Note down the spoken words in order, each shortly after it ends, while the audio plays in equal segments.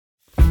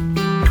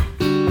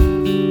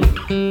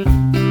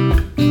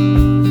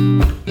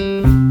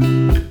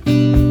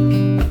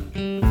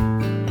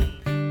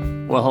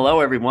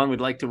everyone.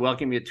 We'd like to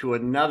welcome you to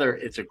another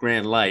It's a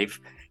Grand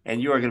Life,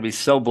 and you are going to be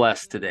so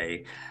blessed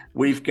today.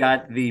 We've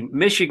got the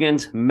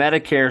Michigan's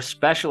Medicare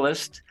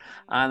specialist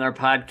on our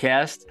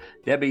podcast,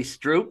 Debbie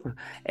Stroup,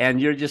 and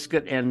you're just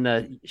good.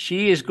 And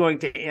she is going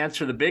to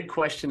answer the big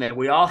question that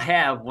we all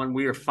have when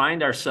we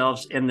find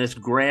ourselves in this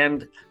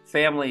grand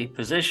family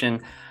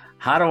position.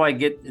 How do I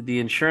get the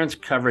insurance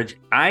coverage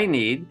I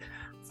need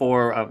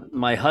for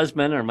my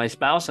husband or my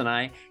spouse and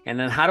I, and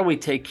then how do we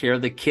take care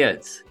of the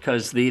kids?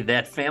 Because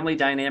that family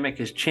dynamic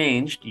has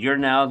changed. You're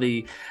now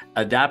the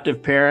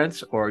adoptive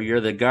parents or you're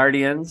the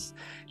guardians,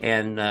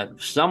 and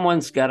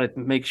someone's got to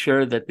make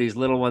sure that these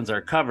little ones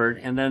are covered.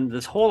 And then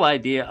this whole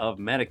idea of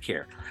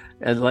Medicare.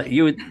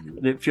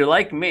 If you're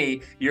like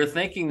me, you're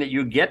thinking that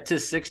you get to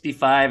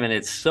 65 and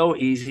it's so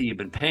easy. You've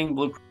been paying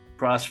Blue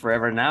Cross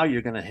forever. Now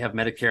you're going to have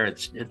Medicare.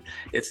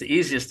 It's the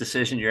easiest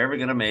decision you're ever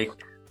going to make.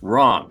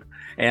 Wrong.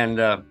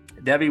 And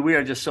Debbie, we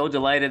are just so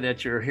delighted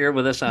that you're here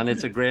with us on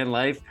It's a Grand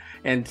Life.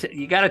 And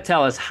you got to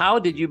tell us, how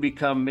did you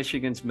become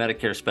Michigan's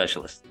Medicare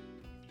specialist?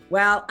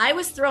 Well, I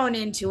was thrown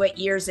into it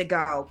years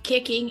ago,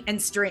 kicking and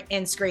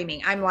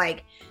screaming. I'm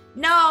like,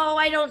 no,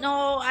 I don't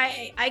know.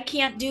 I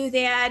can't do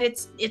that.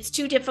 It's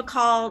too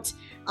difficult.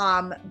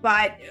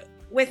 But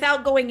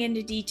without going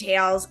into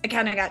details, I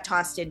kind of got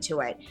tossed into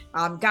it.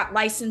 Got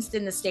licensed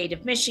in the state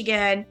of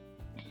Michigan.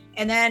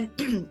 And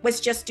then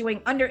was just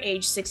doing under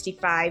age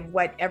 65,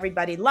 what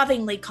everybody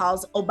lovingly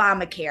calls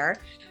Obamacare.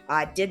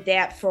 Did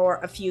that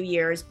for a few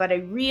years, but I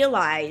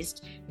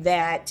realized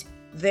that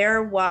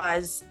there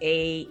was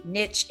a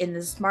niche in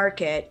this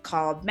market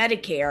called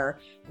Medicare,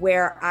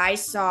 where I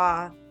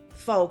saw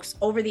folks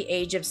over the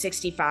age of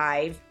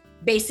 65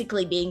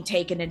 basically being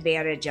taken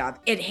advantage of.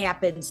 It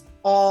happens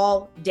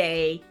all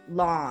day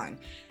long.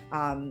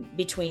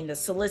 Between the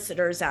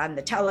solicitors on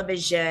the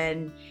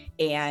television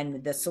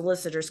and the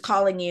solicitors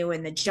calling you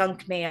in the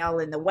junk mail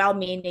and the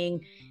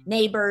well-meaning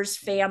neighbors,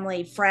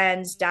 family,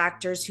 friends,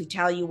 doctors who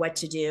tell you what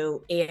to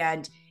do,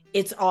 and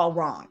it's all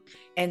wrong.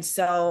 And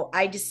so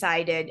I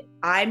decided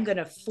I'm going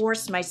to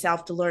force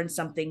myself to learn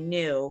something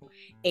new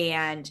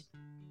and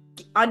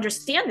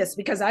understand this,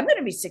 because I'm going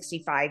to be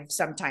 65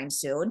 sometime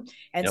soon.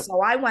 And Yep.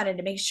 So I wanted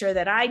to make sure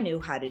that I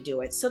knew how to do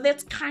it. So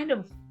that's kind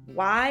of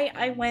why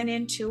I went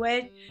into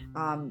it.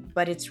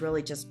 But it's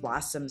really just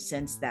blossomed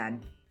since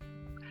then.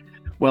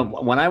 Well,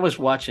 when I was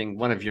watching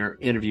one of your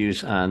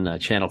interviews on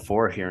Channel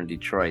 4 here in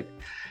Detroit,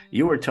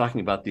 you were talking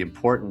about the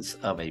importance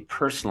of a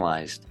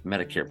personalized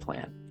Medicare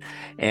plan.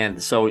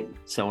 And so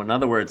in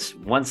other words,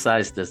 one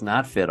size does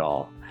not fit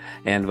all.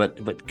 And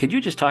but could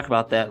you just talk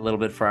about that a little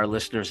bit for our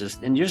listeners?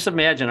 And just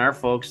imagine our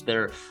folks,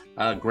 they're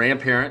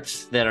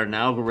grandparents that are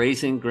now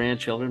raising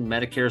grandchildren.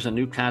 Medicare is a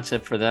new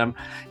concept for them.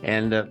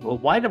 And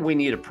why do we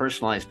need a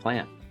personalized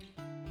plan?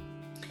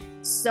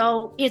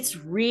 So it's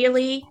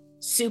really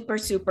super,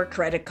 super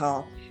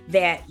critical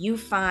that you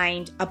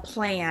find a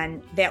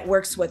plan that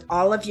works with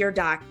all of your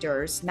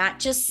doctors, not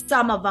just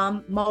some of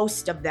them,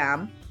 most of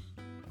them,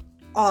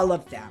 all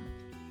of them.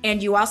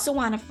 And you also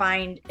want to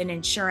find an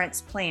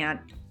insurance plan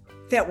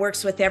that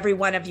works with every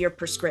one of your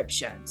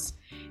prescriptions.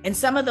 And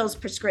some of those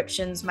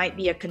prescriptions might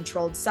be a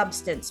controlled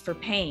substance for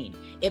pain.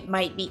 It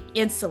might be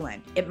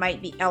insulin. It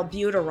might be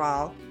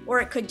albuterol, or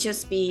it could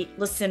just be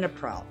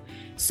lisinopril.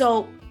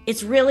 So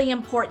it's really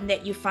important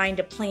that you find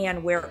a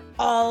plan where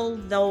all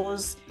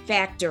those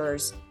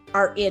factors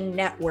are in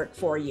network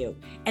for you.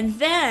 And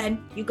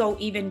then you go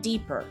even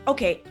deeper.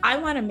 Okay, I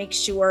want to make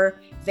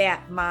sure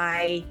that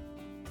my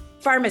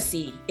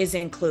pharmacy is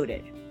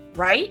included,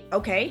 right?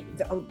 Okay,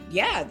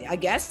 yeah, I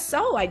guess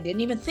so. I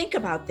didn't even think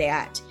about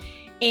that.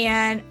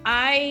 And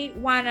I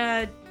want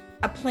a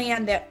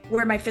plan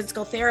where my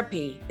physical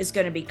therapy is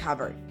going to be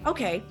covered.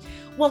 Okay,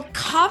 well,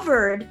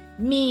 covered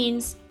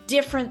means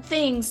different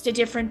things to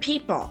different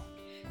people.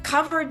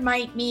 Covered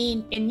might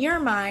mean, in your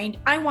mind,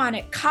 I want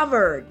it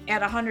covered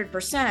at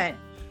 100%,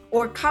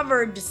 or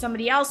covered to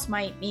somebody else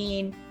might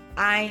mean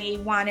I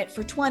want it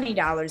for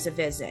 $20 a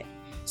visit.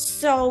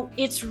 So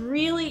it's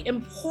really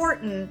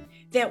important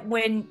that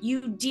when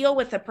you deal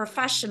with a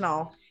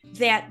professional,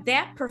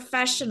 that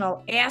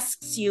professional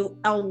asks you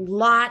a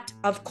lot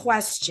of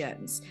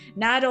questions.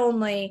 Not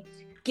only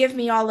give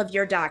me all of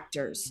your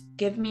doctors,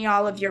 give me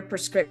all of your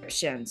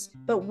prescriptions,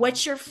 but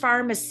what's your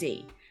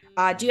pharmacy?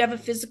 Do you have a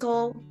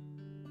physical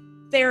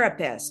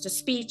therapist, a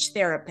speech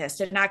therapist,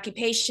 an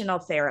occupational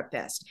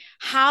therapist?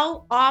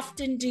 How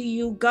often do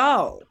you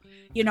go?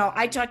 You know,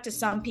 I talk to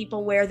some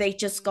people where they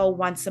just go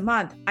once a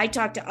month. I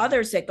talk to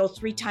others that go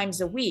 3 times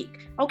a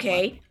week.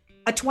 Okay,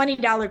 a $20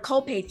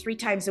 copay 3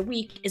 times a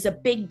week is a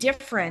big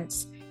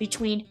difference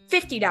between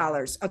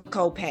 $50 a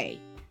copay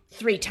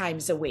 3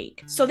 times a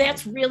week. So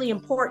that's really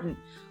important.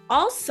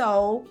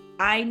 Also,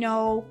 I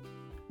know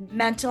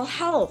mental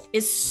health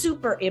is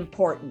super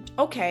important.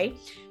 Okay,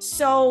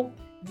 so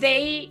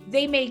they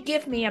may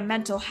give me a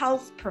mental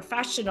health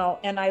professional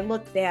and I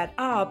look that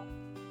up.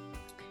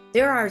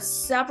 There are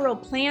several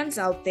plans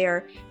out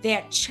there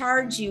that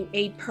charge you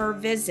a per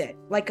visit,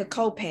 like a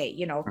copay,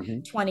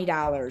 $20,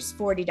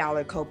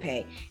 $40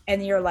 copay.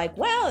 And you're like,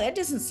 well, that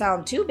doesn't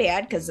sound too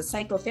bad because a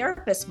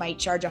psychotherapist might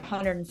charge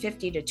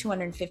 $150 to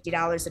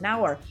 $250 an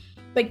hour.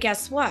 But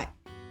guess what?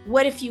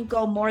 What if you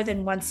go more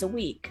than once a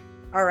week?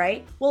 All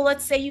right. Well,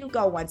 let's say you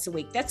go once a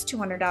week. That's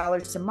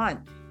 $200 a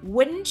month.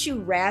 Wouldn't you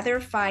rather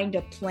find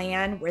a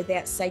plan where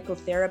that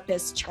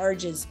psychotherapist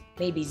charges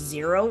maybe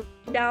 $0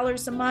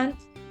 a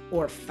month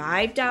or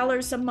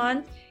 $5 a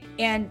month?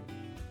 And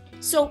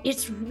so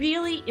it's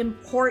really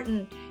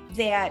important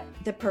that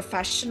the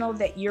professional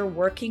that you're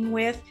working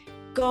with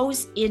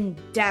goes in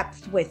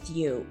depth with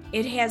you.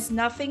 It has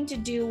nothing to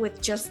do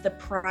with just the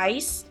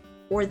price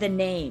or the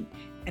name.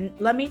 And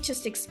let me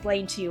just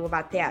explain to you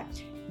about that.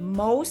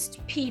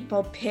 Most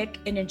people pick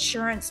an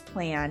insurance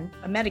plan,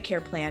 a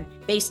Medicare plan,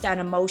 based on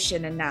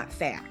emotion and not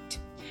fact.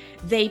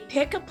 They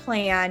pick a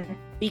plan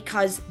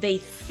because they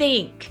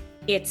think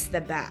it's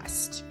the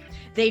best.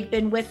 They've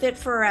been with it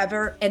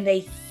forever and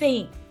they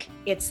think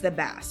it's the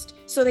best.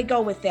 So they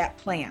go with that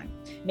plan.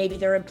 Maybe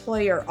their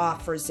employer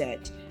offers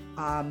it.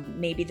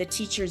 Maybe the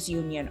teachers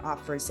union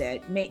offers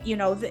it.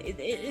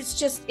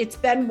 It's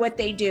been what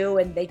they do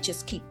and they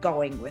just keep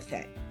going with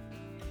it.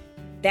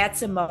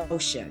 That's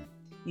emotion.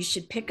 You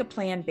should pick a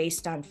plan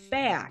based on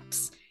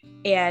facts.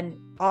 And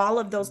all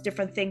of those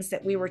different things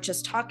that we were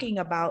just talking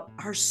about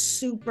are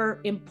super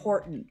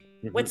important.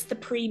 Mm-hmm. What's the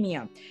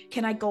premium?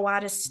 Can I go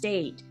out of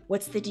state?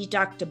 What's the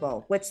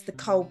deductible? What's the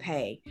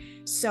copay?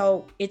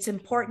 So it's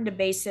important to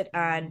base it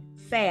on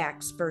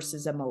facts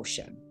versus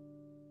emotion.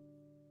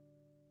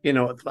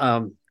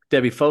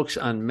 Debbie, folks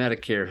on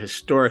Medicare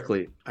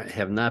historically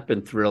have not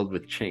been thrilled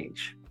with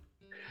change.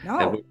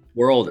 No.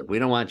 We're older. We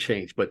don't want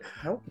change. But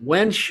nope.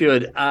 When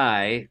should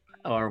I,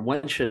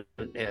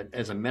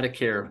 as a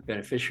Medicare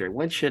beneficiary,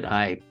 when should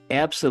I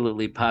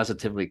absolutely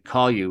positively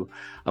call you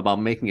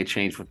about making a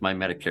change with my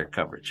Medicare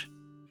coverage?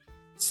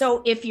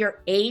 So if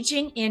you're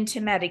aging into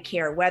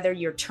Medicare, whether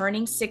you're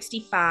turning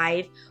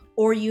 65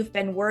 or you've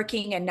been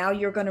working and now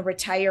you're going to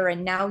retire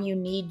and now you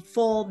need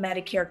full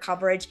Medicare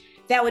coverage,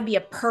 that would be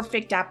a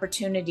perfect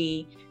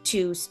opportunity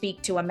to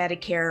speak to a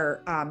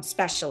Medicare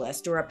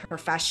specialist or a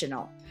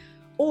professional.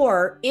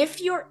 Or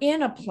if you're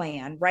in a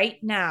plan right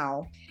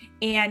now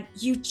and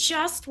you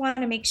just want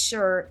to make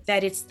sure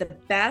that it's the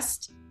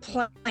best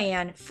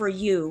plan for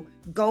you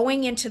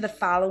going into the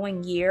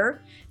following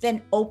year,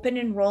 then open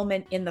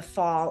enrollment in the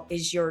fall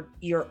is your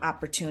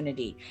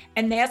opportunity.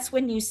 And that's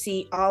when you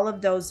see all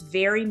of those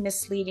very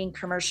misleading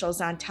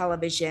commercials on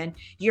television.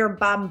 You're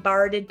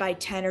bombarded by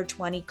 10 or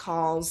 20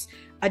 calls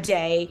a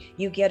day.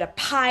 You get a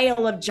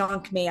pile of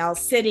junk mail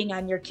sitting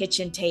on your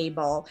kitchen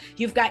table.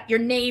 You've got your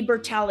neighbor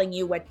telling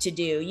you what to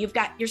do. You've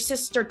got your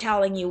sister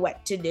telling you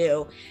what to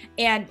do.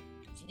 And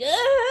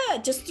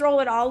just throw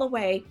it all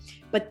away.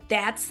 But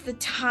that's the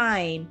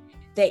time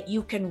that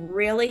you can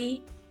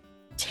really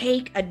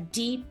take a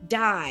deep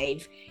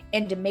dive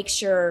and to make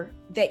sure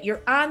that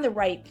you're on the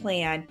right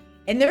plan.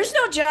 And there's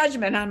no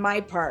judgment on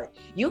my part.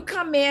 You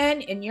come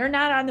in and you're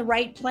not on the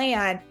right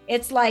plan.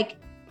 It's like,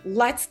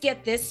 let's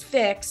get this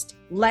fixed.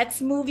 Let's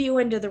move you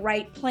into the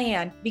right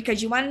plan,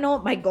 because you want to know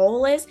what my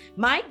goal is?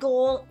 My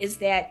goal is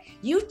that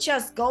you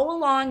just go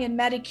along in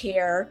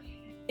Medicare,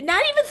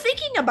 not even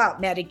thinking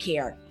about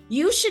Medicare.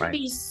 You should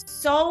be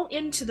so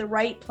into the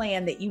right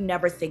plan that you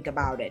never think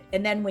about it.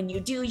 And then when you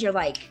do, you're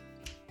like,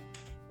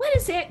 what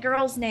is that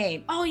girl's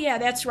name? Oh yeah,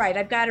 that's right.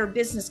 I've got her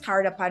business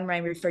card up on my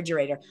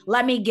refrigerator.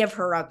 Let me give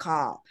her a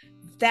call.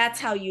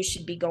 That's how you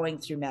should be going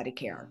through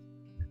Medicare.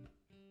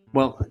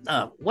 Well,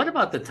 what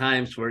about the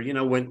times where,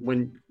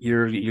 when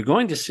you're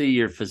going to see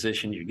your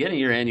physician, you're getting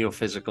your annual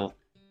physical,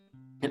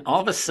 and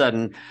all of a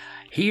sudden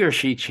he or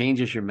she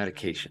changes your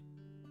medication?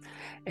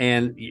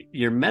 And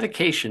your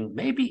medication,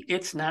 maybe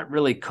it's not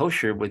really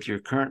kosher with your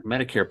current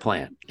Medicare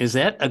plan. Is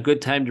that a good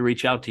time to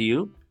reach out to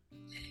you?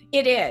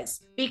 It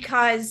is,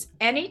 because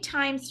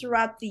anytime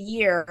throughout the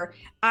year,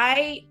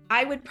 I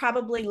would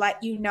probably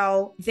let you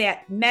know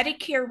that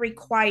Medicare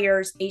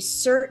requires a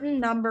certain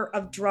number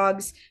of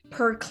drugs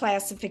per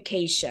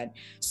classification.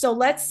 So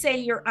let's say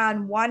you're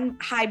on one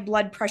high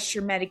blood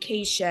pressure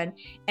medication,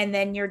 and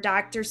then your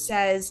doctor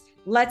says,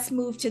 let's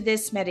move to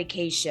this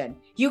medication.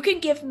 You can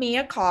give me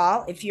a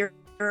call if you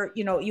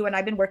and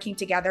I've been working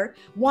together.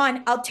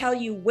 One, I'll tell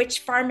you which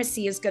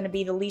pharmacy is going to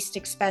be the least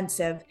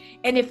expensive.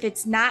 And if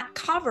it's not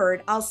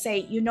covered, I'll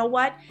say, you know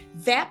what?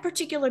 That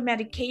particular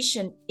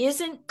medication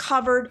isn't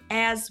covered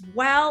as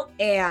well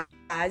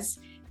as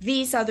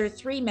these other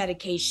 3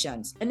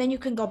 medications. And then you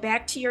can go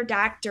back to your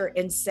doctor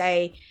and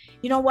say,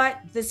 you know what?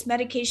 This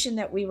medication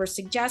that we were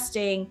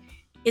suggesting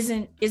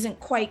isn't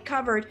quite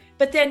covered.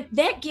 But then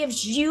that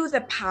gives you the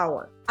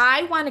power.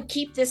 I want to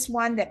keep this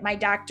one that my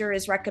doctor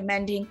is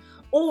recommending.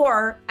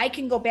 Or I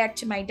can go back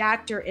to my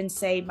doctor and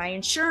say, my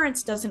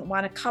insurance doesn't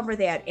want to cover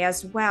that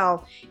as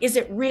well. Is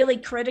it really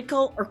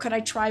critical, or could I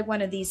try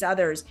one of these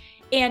others?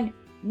 And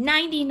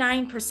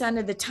 99%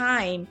 of the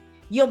time,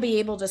 you'll be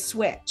able to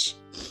switch.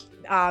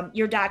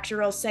 your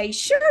doctor will say,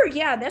 sure,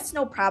 yeah, that's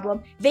no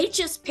problem. They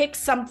just pick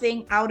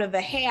something out of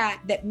a hat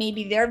that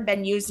maybe they've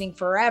been using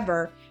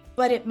forever,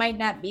 but it might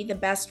not be the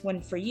best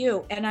one for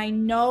you. And I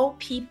know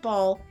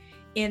people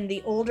in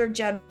the older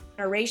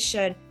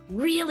generation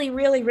really,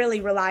 really,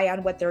 really rely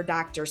on what their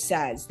doctor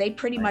says. They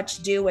pretty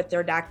much do what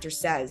their doctor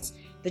says.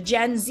 The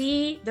Gen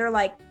Z, they're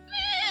like,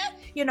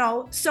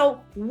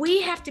 so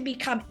we have to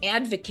become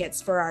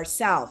advocates for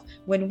ourselves.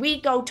 When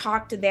we go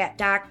talk to that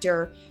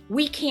doctor,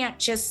 we can't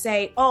just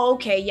say, oh,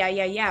 okay,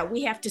 yeah.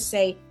 We have to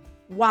say,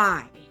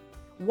 why?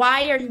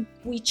 Why are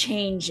we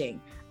changing?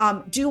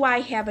 Do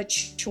I have a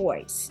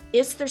choice?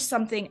 Is there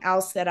something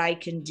else that I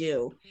can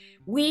do?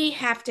 We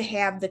have to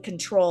have the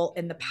control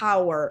and the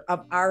power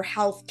of our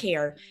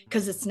healthcare,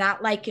 because it's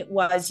not like it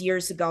was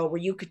years ago where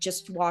you could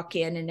just walk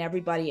in and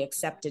everybody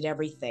accepted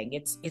everything.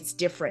 It's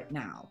different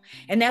now.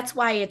 And that's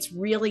why it's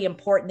really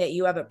important that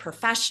you have a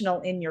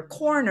professional in your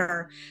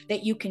corner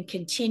that you can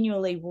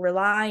continually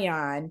rely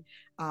on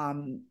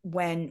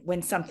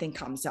when something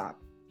comes up.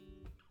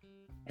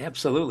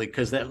 Absolutely,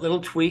 because that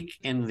little tweak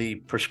in the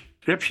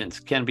prescriptions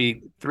can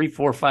be $300,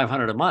 $400,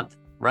 $500 a month,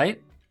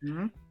 right?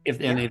 Mm-hmm.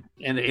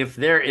 If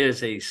there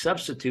is a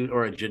substitute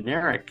or a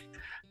generic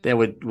that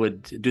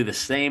would do the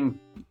same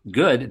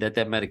good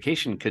that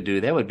medication could do,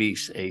 that would be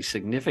a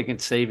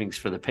significant savings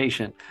for the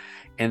patient.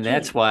 And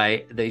that's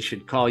why they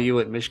should call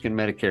you at Michigan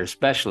Medicare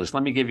Specialist.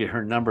 Let me give you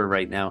her number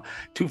right now,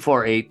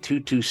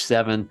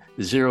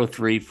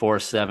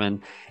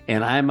 248-227-0347.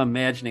 And I'm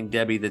imagining,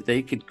 Debbie, that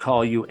they could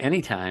call you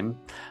anytime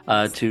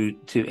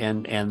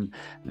and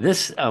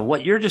this,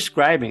 what you're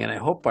describing, and I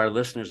hope our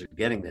listeners are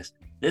getting this.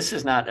 This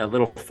is not a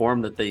little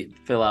form that they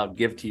fill out,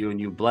 give to you,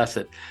 and you bless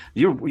it.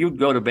 You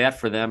go to bat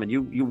for them, and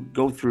you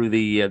go through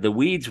the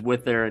weeds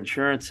with their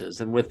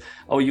insurances and with,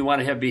 you want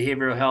to have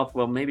behavioral health?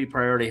 Well, maybe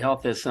Priority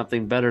Health has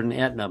something better than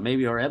Aetna.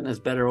 Maybe our Aetna is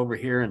better over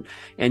here,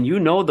 and you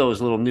know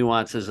those little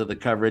nuances of the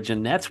coverage,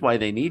 and that's why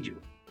they need you.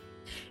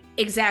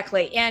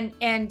 Exactly. And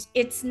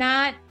it's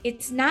not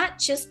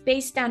just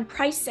based on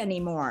price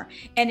anymore.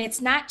 And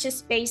it's not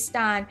just based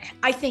on,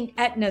 I think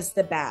Aetna's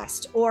the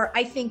best, or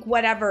I think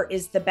whatever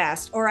is the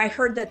best, or I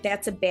heard that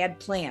that's a bad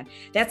plan.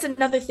 That's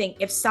another thing.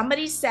 If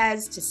somebody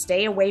says to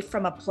stay away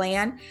from a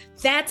plan,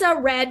 that's a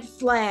red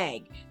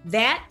flag.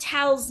 That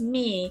tells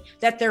me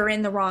that they're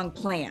in the wrong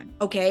plan.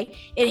 Okay.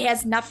 It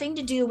has nothing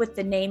to do with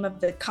the name of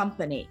the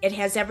company. It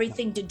has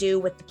everything to do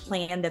with the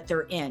plan that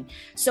they're in.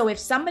 So if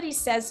somebody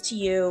says to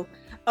you,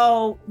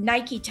 oh,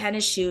 Nike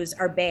tennis shoes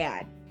are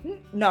bad.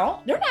 No,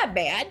 they're not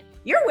bad.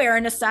 You're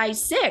wearing a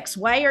size 6.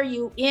 Why are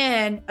you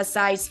in a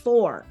size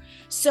 4?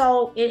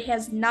 So it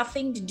has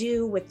nothing to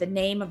do with the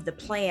name of the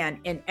plan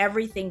and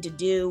everything to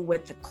do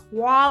with the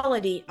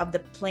quality of the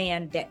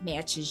plan that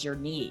matches your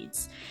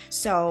needs.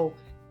 So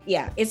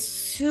yeah, it's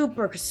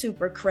super,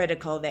 super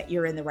critical that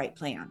you're in the right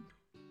plan.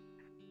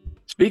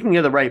 Speaking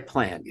of the right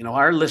plan,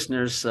 our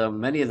listeners,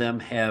 many of them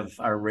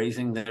are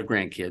raising their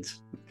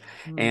grandkids.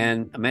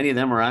 And many of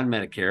them are on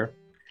Medicare.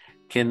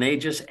 Can they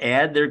just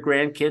add their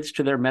grandkids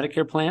to their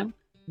Medicare plan?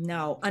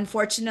 No,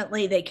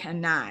 unfortunately, they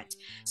cannot.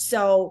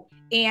 So,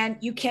 and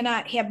you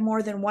cannot have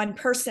more than one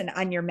person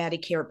on your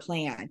Medicare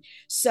plan.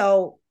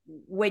 So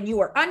when you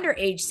were under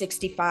age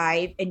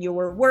 65 and you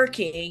were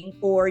working,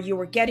 or you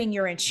were getting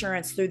your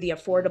insurance through the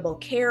Affordable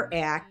Care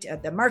Act,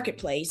 the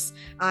marketplace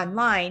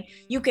online,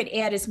 you could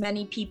add as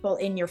many people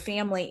in your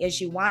family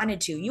as you wanted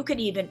to. You could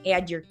even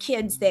add your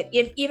kids that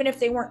even if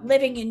they weren't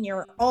living in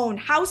your own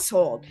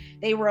household,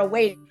 they were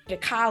away to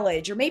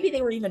college, or maybe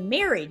they were even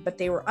married, but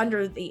they were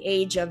under the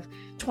age of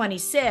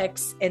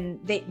 26,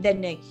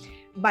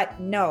 but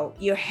no,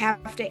 you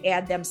have to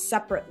add them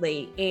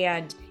separately.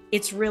 And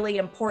it's really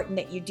important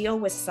that you deal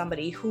with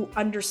somebody who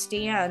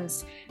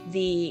understands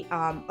the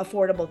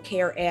Affordable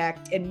Care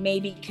Act and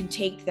maybe can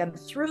take them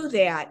through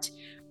that.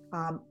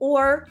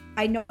 Or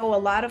I know a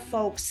lot of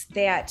folks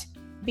that,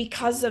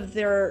 because of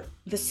the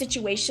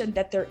situation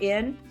that they're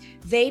in,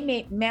 they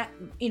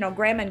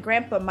grandma and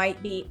grandpa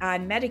might be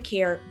on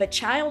Medicare, but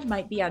child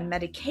might be on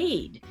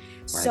Medicaid.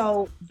 Right.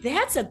 So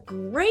that's a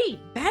great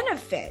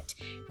benefit.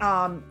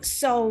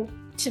 So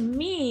to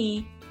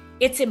me,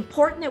 it's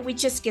important that we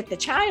just get the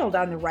child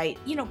on the right,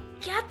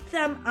 get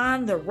them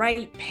on the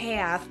right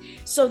path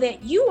so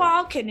that you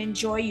all can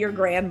enjoy your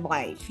grand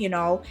life,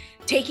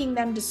 taking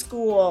them to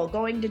school,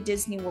 going to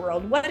Disney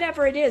World,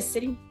 whatever it is,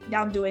 sitting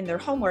down doing their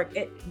homework.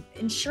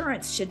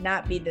 Insurance should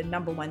not be the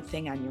number one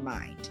thing on your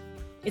mind.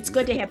 It's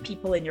good to have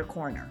people in your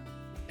corner.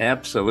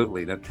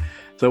 Absolutely.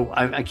 So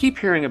I keep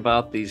hearing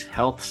about these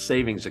health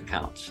savings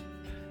accounts.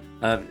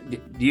 Do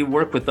you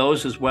work with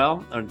those as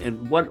well?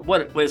 And what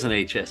is an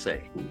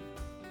HSA?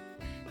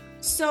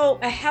 So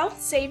a health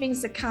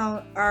savings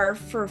account are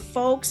for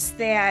folks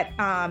that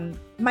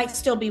might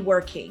still be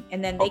working,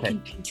 and then they can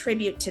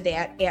contribute to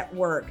that at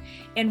work.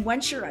 And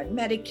once you're on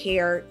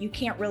Medicare, you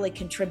can't really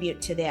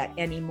contribute to that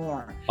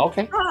anymore.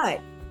 Okay.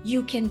 But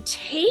you can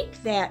take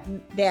that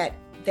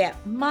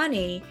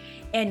money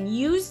and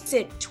use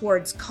it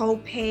towards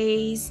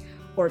co-pays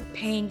or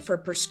paying for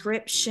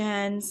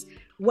prescriptions,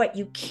 What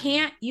you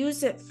can't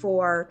use it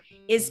for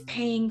is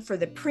paying for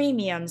the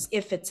premiums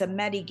if it's a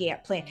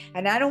Medigap plan.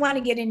 And I don't want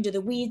to get into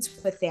the weeds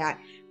with that,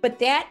 but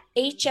that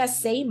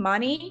HSA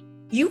money,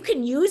 you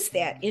can use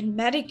that in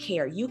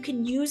Medicare. You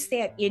can use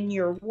that in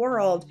your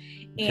world.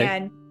 Okay.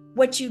 And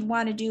what you'd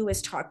want to do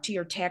is talk to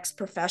your tax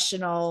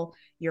professional,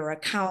 your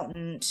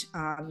accountant,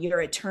 your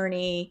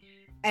attorney,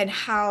 and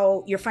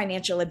how your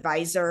financial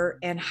advisor,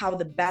 and how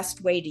the best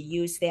way to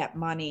use that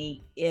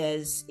money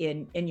is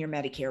in your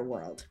Medicare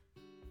world.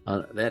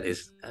 That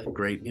is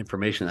great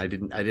information. I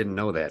didn't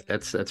know that.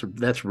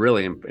 That's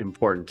really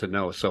important to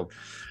know. So,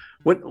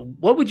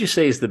 what would you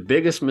say is the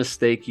biggest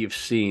mistake you've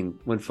seen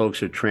when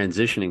folks are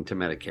transitioning to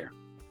Medicare?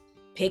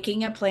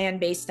 Picking a plan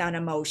based on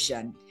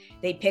emotion.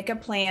 They pick a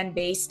plan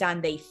based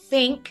on they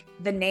think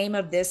the name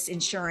of this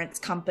insurance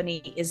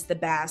company is the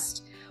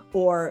best,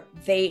 or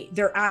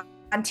they're on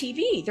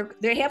TV.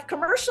 They have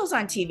commercials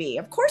on TV.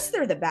 Of course,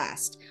 they're the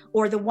best,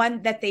 or the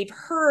one that they've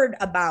heard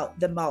about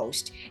the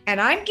most. And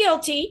I'm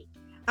guilty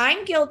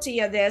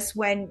of this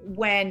when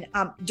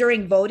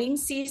during voting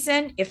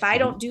season, if I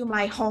don't do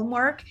my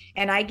homework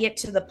and I get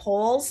to the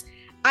polls,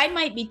 I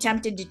might be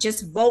tempted to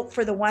just vote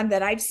for the one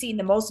that I've seen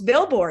the most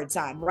billboards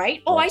on,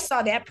 right? Oh, I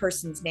saw that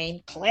person's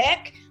name.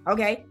 Click.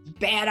 Okay,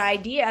 bad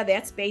idea.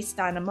 That's based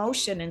on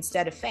emotion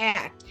instead of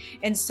fact.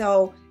 And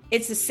so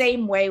it's the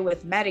same way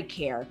with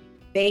Medicare,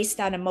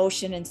 based on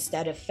emotion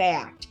instead of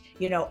fact.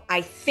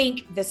 I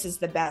think this is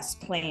the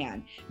best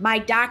plan. My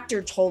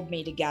doctor told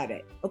me to get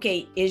it.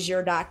 Okay, is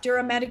your doctor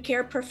a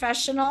Medicare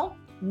professional?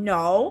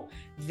 No,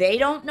 they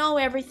don't know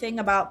everything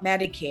about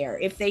Medicare.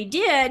 If they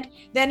did,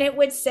 then it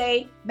would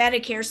say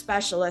Medicare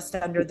specialist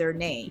under their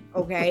name.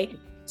 Okay,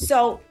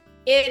 so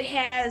it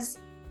has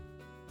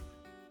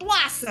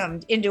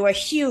blossomed into a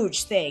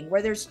huge thing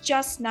where there's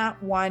just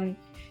not one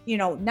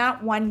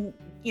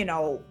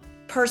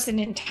person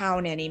in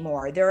town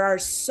anymore. There are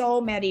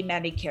so many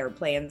Medicare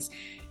plans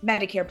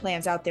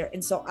out there.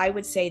 And so I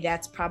would say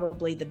that's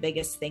probably the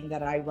biggest thing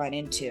that I run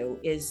into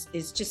is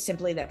just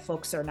simply that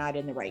folks are not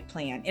in the right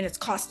plan, and it's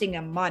costing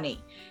them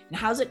money. And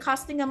how's it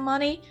costing them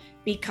money?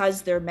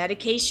 Because their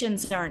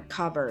medications aren't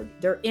covered,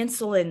 their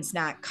insulin's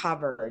not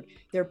covered,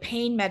 their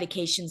pain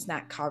medication's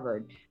not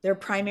covered, their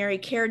primary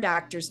care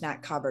doctor's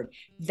not covered.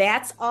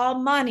 That's all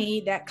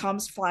money that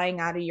comes flying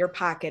out of your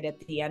pocket at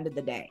the end of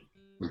the day.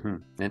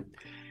 Mm-hmm.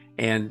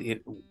 And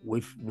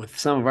with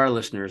some of our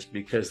listeners,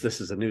 because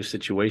this is a new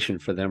situation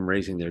for them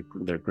raising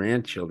their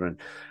grandchildren,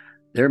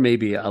 there may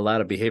be a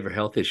lot of behavioral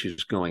health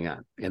issues going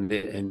on,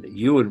 and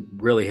you would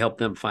really help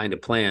them find a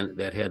plan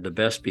that had the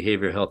best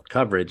behavioral health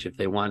coverage if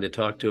they wanted to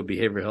talk to a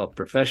behavioral health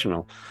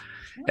professional,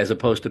 as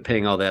opposed to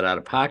paying all that out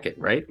of pocket,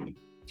 right?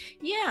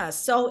 Yeah,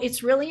 so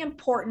it's really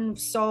important.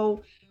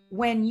 So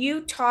when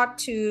you talk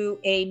to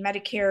a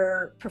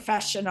Medicare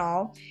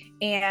professional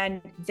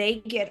and they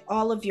get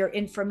all of your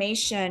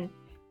information,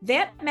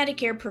 that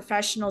Medicare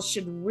professional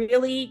should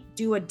really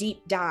do a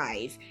deep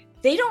dive.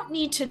 They don't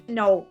need to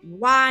know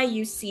why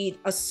you see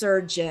a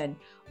surgeon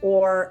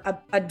or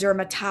a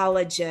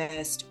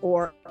dermatologist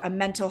or a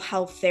mental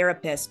health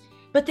therapist,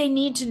 but they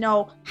need to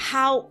know,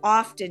 how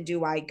often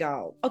do I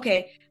go?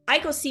 Okay, I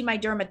go see my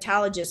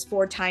dermatologist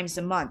 4 times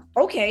a month.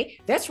 Okay,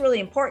 that's really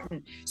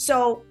important.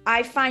 So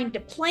I find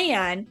a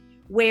plan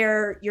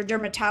where your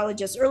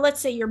dermatologist, or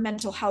let's say your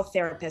mental health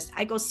therapist,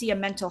 I go see a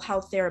mental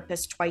health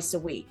therapist twice a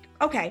week.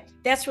 Okay,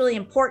 that's really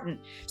important.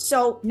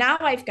 So now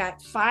I've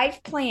got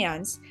 5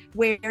 plans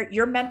where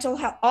your mental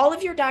health, all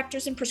of your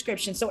doctors and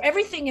prescriptions, so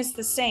everything is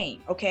the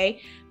same, okay?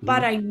 Mm-hmm.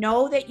 But I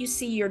know that you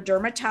see your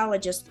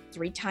dermatologist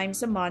 3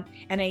 times a month,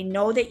 and I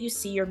know that you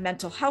see your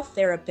mental health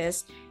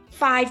therapist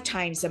 5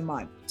 times a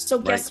month. So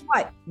guess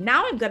what?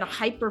 Now I'm going to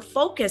hyper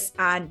focus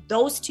on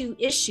those 2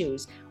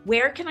 issues.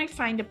 Where can I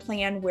find a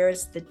plan where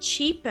it's the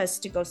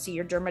cheapest to go see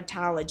your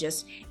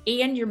dermatologist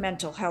and your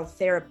mental health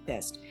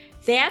therapist?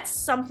 That's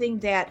something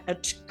that a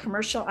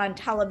commercial on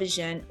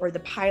television or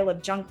the pile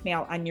of junk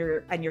mail on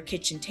your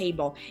kitchen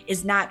table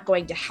is not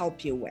going to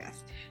help you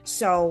with.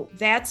 So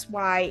that's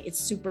why it's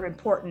super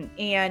important.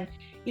 And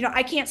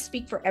I can't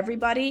speak for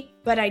everybody,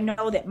 but I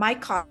know that my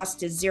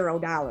cost is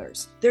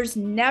 $0. There's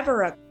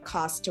never a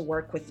cost to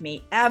work with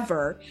me,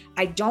 ever.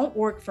 I don't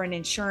work for an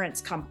insurance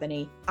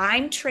company.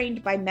 I'm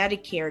trained by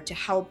Medicare to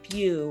help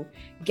you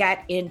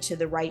get into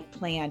the right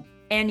plan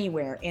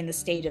anywhere in the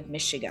state of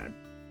Michigan.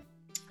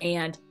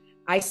 And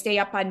I stay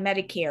up on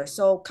Medicare.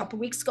 So a couple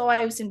of weeks ago,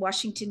 I was in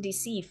Washington,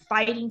 D.C.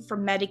 fighting for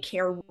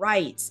Medicare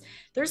rights.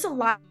 There's a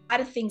lot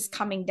of things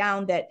coming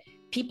down that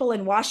people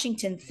in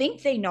Washington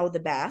think they know the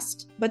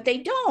best, but they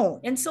don't.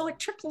 And so it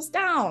trickles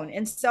down.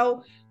 And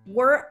so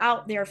we're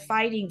out there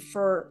fighting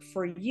for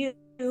you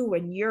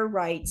and your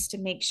rights to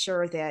make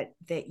sure that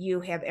you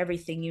have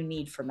everything you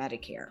need for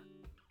Medicare.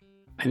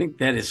 I think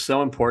that is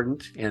so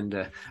important.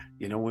 And,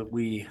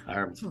 we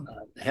are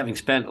having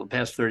spent the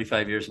past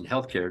 35 years in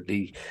healthcare,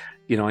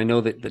 I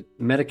know that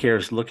Medicare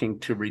is looking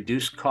to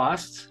reduce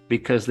costs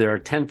because there are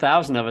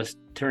 10,000 of us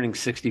turning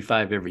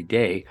 65 every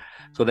day.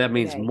 So that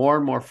means more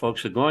and more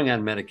folks are going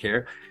on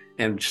Medicare.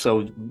 And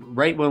so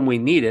right when we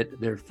need it,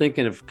 they're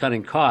thinking of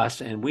cutting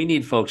costs, and we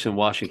need folks in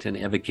Washington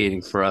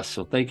advocating for us.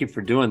 So thank you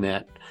for doing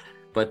that.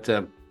 But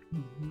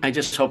I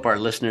just hope our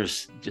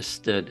listeners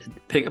just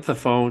pick up the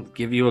phone,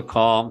 give you a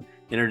call,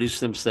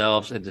 introduce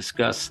themselves, and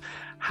discuss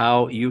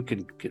how you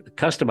can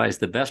customize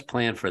the best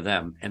plan for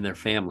them and their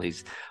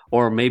families.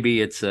 Or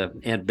maybe it's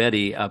Aunt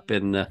Betty up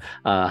in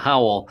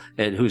Howell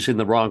who's in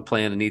the wrong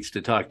plan and needs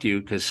to talk to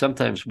you, because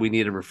sometimes we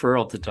need a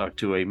referral to talk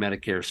to a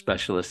Medicare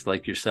specialist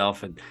like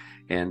yourself.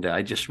 And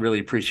I just really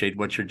appreciate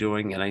what you're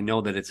doing. And I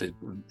know that it's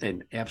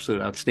an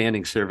absolute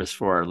outstanding service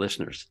for our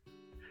listeners.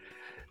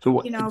 So,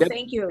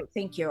 thank you.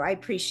 I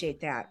appreciate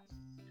that.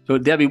 So,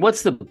 Debbie,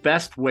 what's the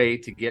best way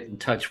to get in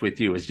touch with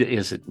you? Is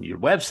it your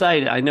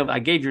website? I know I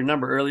gave your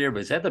number earlier,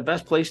 but is that the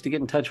best place to get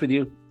in touch with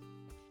you?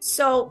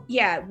 So,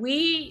 yeah,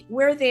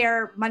 we're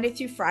there Monday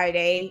through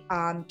Friday,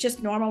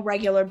 just normal,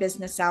 regular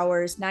business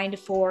hours, 9 to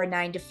 4,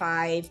 9 to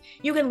 5.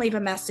 You can leave a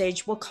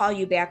message. We'll call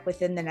you back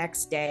within the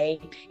next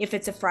day. If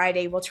it's a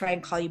Friday, we'll try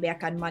and call you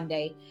back on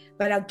Monday.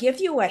 But I'll give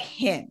you a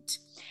hint.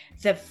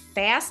 The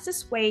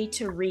fastest way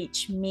to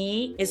reach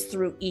me is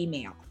through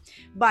email.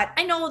 But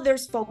I know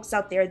there's folks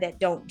out there that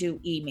don't do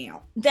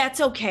email.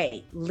 That's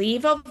okay.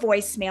 Leave a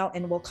voicemail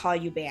and we'll call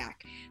you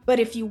back. But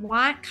if you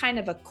want kind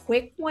of a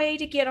quick way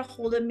to get a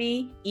hold of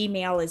me,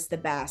 email is the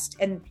best.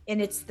 And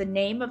it's the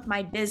name of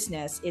my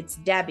business. It's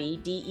Debbie,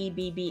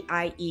 Debbie,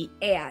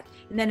 and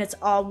then it's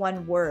all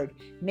one word,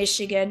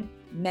 Michigan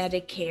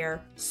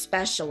Medicare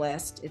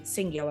Specialist, it's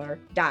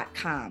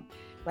singular.com.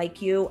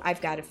 Like you,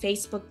 I've got a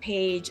Facebook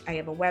page. I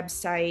have a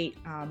website.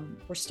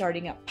 We're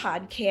starting up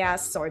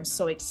podcasts, so I'm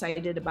so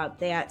excited about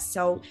that.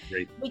 So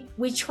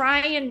we try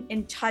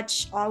and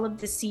touch all of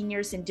the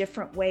seniors in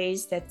different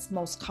ways that's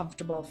most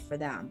comfortable for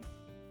them.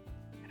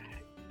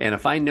 And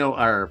if I know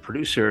our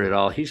producer at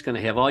all, he's going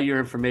to have all your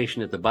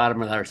information at the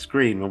bottom of our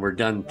screen when we're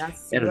done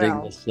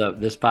editing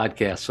this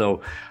podcast.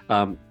 So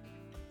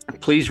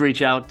please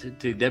reach out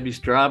to Debbie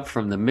Stroup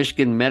from the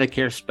Michigan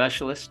Medicare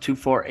Specialist,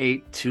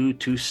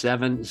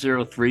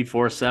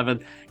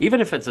 248-227-0347.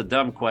 Even if it's a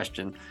dumb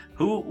question,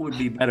 who would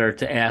be better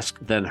to ask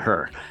than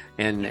her?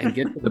 And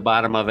get to the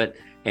bottom of it.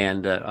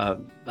 And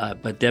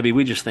but Debbie,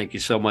 we just thank you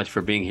so much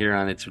for being here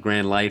on It's a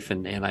Grand Life.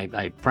 And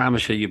I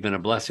promise you've been a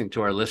blessing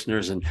to our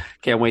listeners, and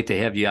can't wait to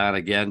have you on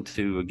again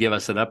to give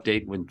us an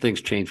update when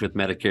things change with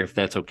Medicare, if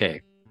that's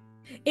okay.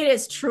 It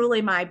is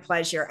truly my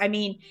pleasure. I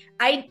mean,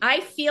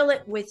 I feel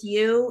it with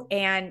you,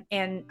 and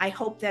I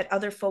hope that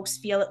other folks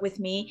feel it with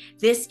me.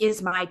 This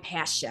is my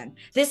passion.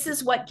 This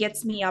is what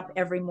gets me up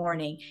every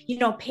morning.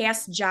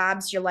 Past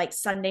jobs, you're like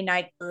Sunday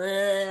night,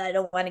 I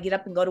don't want to get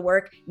up and go to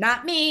work.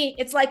 Not me.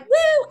 It's like,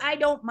 woo, I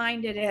don't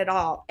mind it at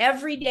all.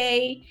 Every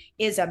day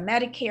is a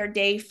Medicare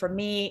day for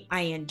me.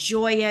 I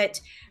enjoy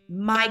it.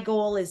 My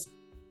goal is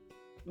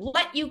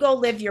let you go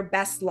live your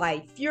best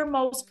life, your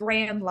most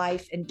grand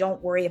life, and don't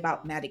worry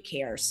about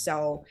Medicare.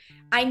 So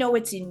I know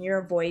it's in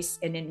your voice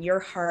and in your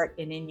heart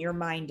and in your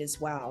mind as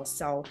well.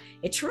 So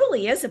it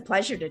truly is a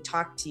pleasure to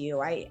talk to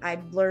you.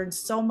 I've learned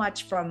so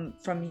much from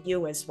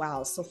you as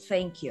well. So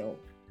thank you.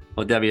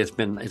 Well, Debbie, it's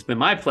been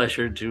my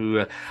pleasure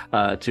to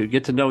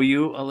get to know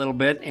you a little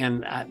bit.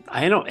 And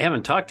I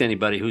haven't talked to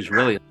anybody who's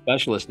really a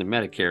specialist in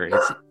Medicare.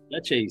 It's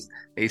such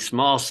a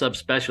small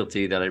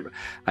subspecialty that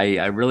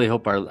I really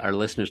hope our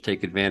listeners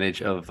take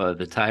advantage of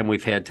the time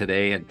we've had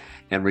today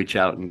and reach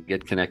out and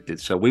get connected.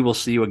 So we will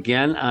see you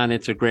again on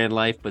It's a Grand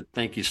Life, but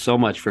thank you so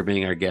much for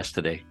being our guest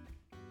today.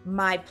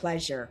 My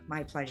pleasure.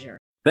 My pleasure.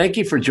 Thank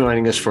you for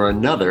joining us for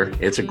another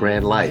It's a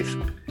Grand Life.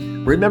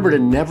 Remember to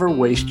never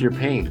waste your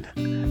pain.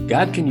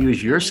 God can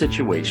use your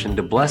situation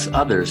to bless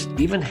others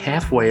even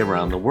halfway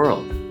around the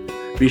world.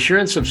 Be sure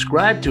and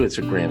subscribe to It's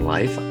a Grand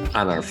Life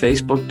on our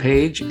Facebook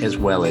page, as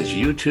well as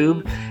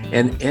YouTube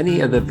and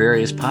any of the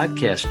various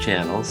podcast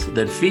channels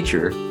that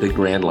feature the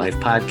Grand Life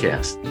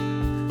podcast.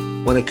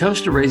 When it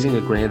comes to raising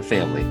a grand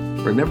family,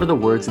 remember the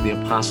words of the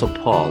Apostle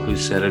Paul, who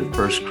said in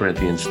 1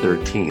 Corinthians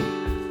 13,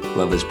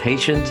 "Love is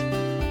patient,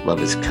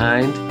 love is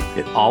kind,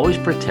 it always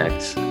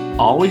protects,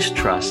 always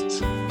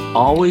trusts,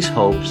 always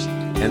hopes,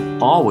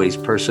 and always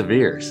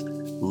perseveres.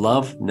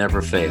 Love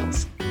never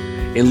fails."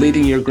 In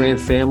leading your grand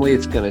family,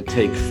 it's going to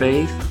take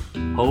faith,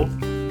 hope,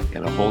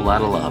 and a whole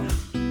lot of love.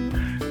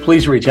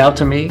 Please reach out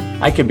to me.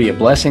 I can be a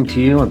blessing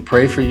to you and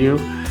pray for you,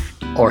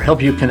 or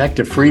help you connect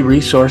to free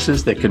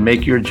resources that can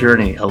make your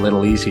journey a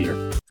little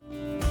easier.